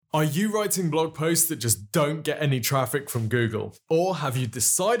Are you writing blog posts that just don't get any traffic from Google? Or have you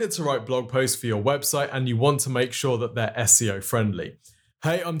decided to write blog posts for your website and you want to make sure that they're SEO friendly?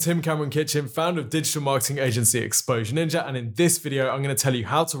 Hey, I'm Tim Cameron Kitchen, founder of digital marketing agency Exposure Ninja, and in this video, I'm going to tell you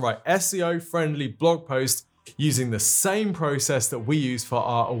how to write SEO friendly blog posts using the same process that we use for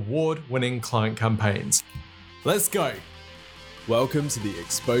our award-winning client campaigns. Let's go. Welcome to the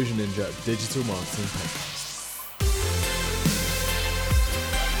Exposure Ninja Digital Marketing Podcast.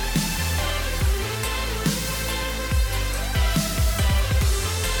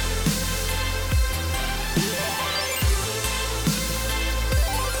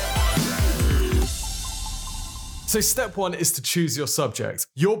 So step one is to choose your subject.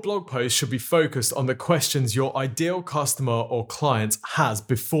 Your blog post should be focused on the questions your ideal customer or client has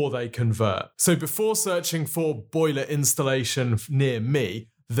before they convert. So before searching for boiler installation near me,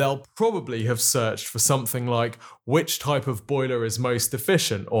 they'll probably have searched for something like which type of boiler is most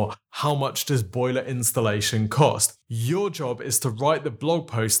efficient or how much does boiler installation cost. Your job is to write the blog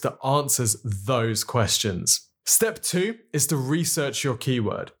post that answers those questions. Step 2 is to research your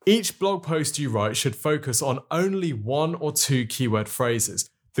keyword. Each blog post you write should focus on only one or two keyword phrases.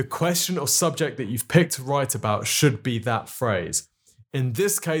 The question or subject that you've picked to write about should be that phrase. In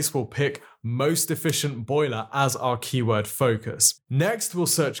this case, we'll pick most efficient boiler as our keyword focus. Next, we'll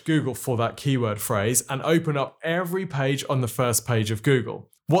search Google for that keyword phrase and open up every page on the first page of Google.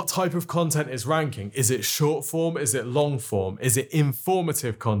 What type of content is ranking? Is it short form? Is it long form? Is it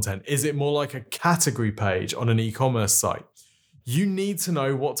informative content? Is it more like a category page on an e-commerce site? You need to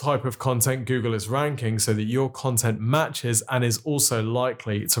know what type of content Google is ranking so that your content matches and is also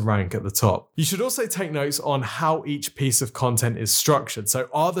likely to rank at the top. You should also take notes on how each piece of content is structured. So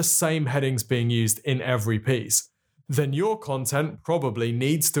are the same headings being used in every piece? Then your content probably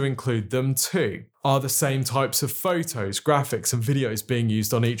needs to include them too. Are the same types of photos, graphics, and videos being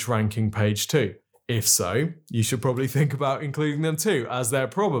used on each ranking page too? If so, you should probably think about including them too, as they're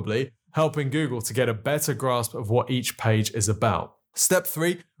probably helping Google to get a better grasp of what each page is about. Step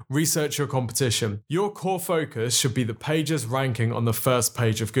 3, research your competition. Your core focus should be the pages ranking on the first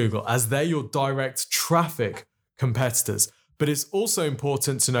page of Google, as they're your direct traffic competitors. But it's also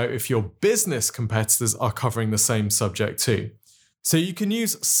important to know if your business competitors are covering the same subject too. So you can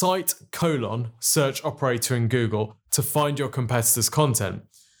use search operator in Google to find your competitors' content.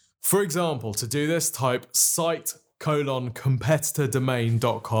 For example, to do this, type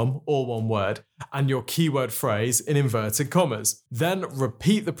competitordomain.com, all one word, and your keyword phrase in inverted commas. Then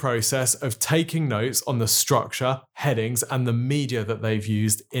repeat the process of taking notes on the structure, headings, and the media that they've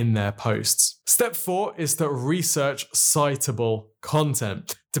used in their posts. Step 4 is to research citable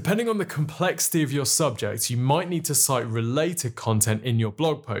content. Depending on the complexity of your subject, you might need to cite related content in your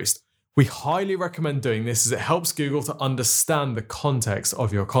blog post. We highly recommend doing this as it helps Google to understand the context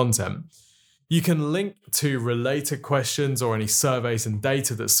of your content. You can link to related questions or any surveys and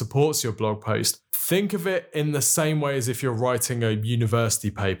data that supports your blog post. Think of it in the same way as if you're writing a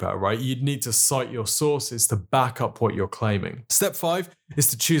university paper, right? You'd need to cite your sources to back up what you're claiming. Step 5 is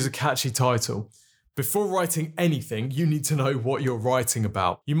to choose a catchy title. Before writing anything, you need to know what you're writing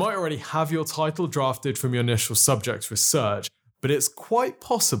about. You might already have your title drafted from your initial subject research, but it's quite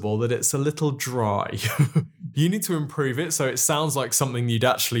possible that it's a little dry. You need to improve it so it sounds like something you'd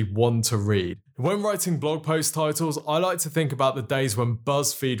actually want to read. When writing blog post titles, I like to think about the days when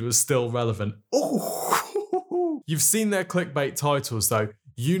BuzzFeed was still relevant. Ooh. You've seen their clickbait titles though.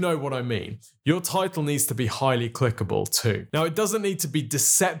 You know what I mean. Your title needs to be highly clickable too. Now, it doesn't need to be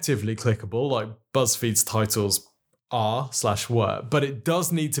deceptively clickable like BuzzFeed's titles are/were, but it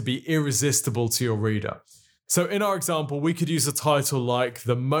does need to be irresistible to your reader. So in our example, we could use a title like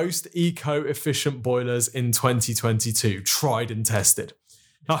The Most Eco-Efficient Boilers in 2022, Tried and Tested.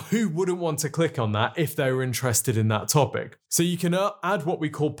 Now, who wouldn't want to click on that if they were interested in that topic? So you can add what we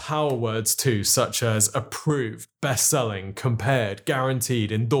call power words too, such as approved, best-selling, compared,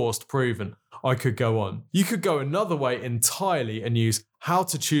 guaranteed, endorsed, proven. I could go on. You could go another way entirely and use how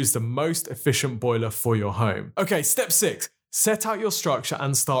to choose the most efficient boiler for your home. Okay, step 6. Set out your structure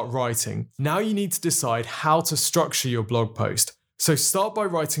and start writing. Now you need to decide how to structure your blog post. So start by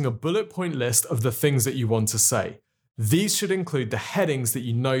writing a bullet point list of the things that you want to say. These should include the headings that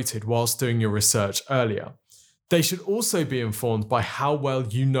you noted whilst doing your research earlier. They should also be informed by how well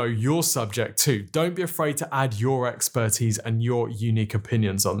you know your subject too. Don't be afraid to add your expertise and your unique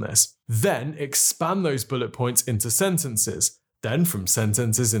opinions on this. Then expand those bullet points into sentences. Then from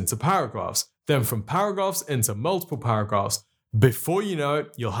sentences into paragraphs. Then from paragraphs into multiple paragraphs. Before you know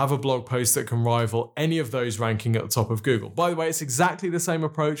it, you'll have a blog post that can rival any of those ranking at the top of Google. By the way, it's exactly the same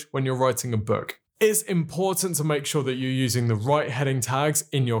approach when you're writing a book. It's important to make sure that you're using the right heading tags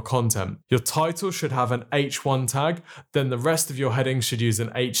in your content. Your title should have an H1 tag, then the rest of your headings should use an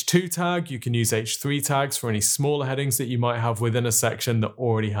H2 tag. You can use H3 tags for any smaller headings that you might have within a section that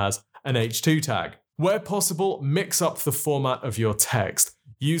already has an H2 tag. Where possible, mix up the format of your text.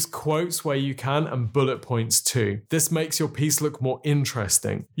 Use quotes where you can and bullet points too. This makes your piece look more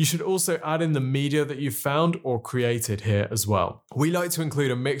interesting. You should also add in the media that you've found or created here as well. We like to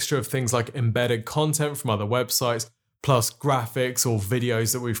include a mixture of things like embedded content from other websites, plus graphics or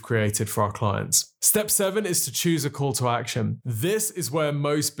videos that we've created for our clients. Step 7 is to choose a call to action. This is where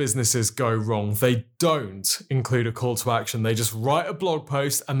most businesses go wrong. They don't include a call to action. They just write a blog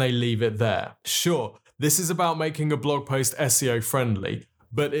post and they leave it there. Sure, this is about making a blog post SEO friendly,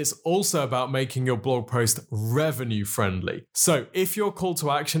 but it's also about making your blog post revenue friendly. So if your call to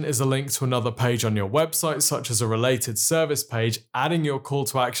action is a link to another page on your website, such as a related service page, adding your call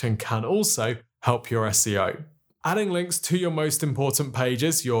to action can also help your SEO. Adding links to your most important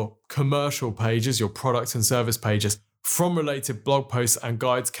pages, your commercial pages, your product and service pages from related blog posts and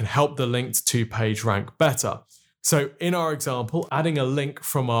guides can help the linked to page rank better. So in our example, adding a link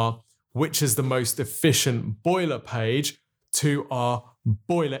from our which is the most efficient boiler page to our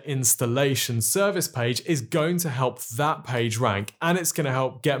boiler installation service page is going to help that page rank, and it's going to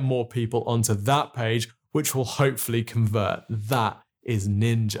help get more people onto that page, which will hopefully convert. That is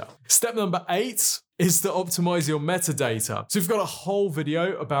ninja. Step number 8 is to optimize your metadata. So we've got a whole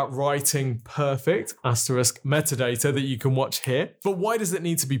video about writing perfect metadata that you can watch here. But why does it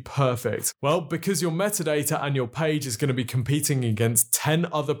need to be perfect? Well, because your metadata and your page is going to be competing against 10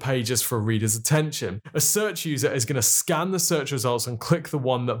 other pages for a reader's attention. A search user is going to scan the search results and click the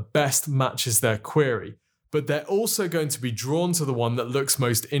one that best matches their query. But they're also going to be drawn to the one that looks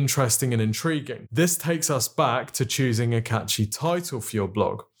most interesting and intriguing. This takes us back to choosing a catchy title for your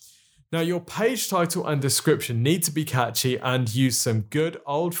blog. Now, your page title and description need to be catchy and use some good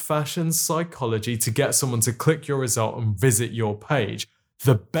old-fashioned psychology to get someone to click your result and visit your page.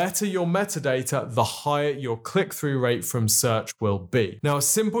 The better your metadata, the higher your click-through rate from search will be. Now, a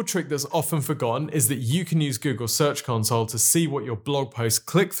simple trick that's often forgotten is that you can use Google Search Console to see what your blog post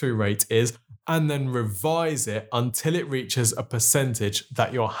click-through rate is and then revise it until it reaches a percentage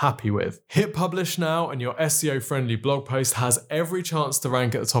that you're happy with. Hit publish now and your SEO-friendly blog post has every chance to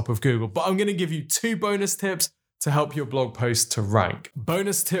rank at the top of Google, but I'm going to give you 2 bonus tips to help your blog post to rank.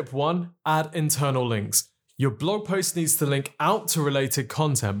 Bonus tip 1, add internal links. Your blog post needs to link out to related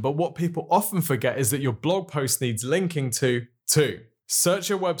content, but what people often forget is that your blog post needs linking to 2. Search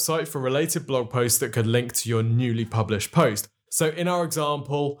your website for related blog posts that could link to your newly published post. So in our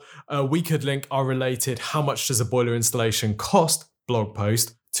example, we could link our related how much does a boiler installation cost blog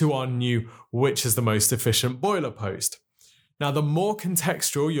post to our new which is the most efficient boiler post. Now, the more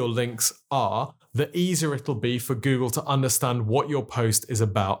contextual your links are, the easier it'll be for Google to understand what your post is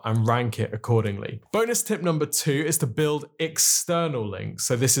about and rank it accordingly. Bonus tip number 2 is to build external links.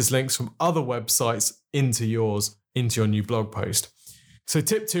 So this is links from other websites into your new blog post. So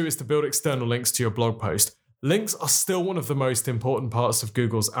tip 2 is to build external links to your blog post. Links are still one of the most important parts of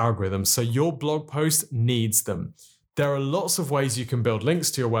Google's algorithm, so your blog post needs them. There are lots of ways you can build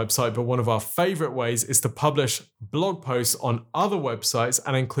links to your website, but one of our favorite ways is to publish blog posts on other websites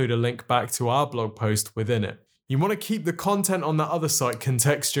and include a link back to our blog post within it. You want to keep the content on that other site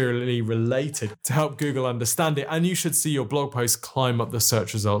contextually related to help Google understand it, and you should see your blog post climb up the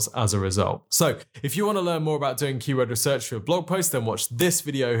search results as a result. So if you want to learn more about doing keyword research for your blog post, then watch this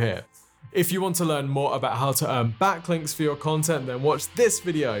video here. If you want to learn more about how to earn backlinks for your content, then watch this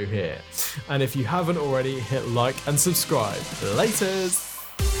video here. And if you haven't already, hit like and subscribe. Laters!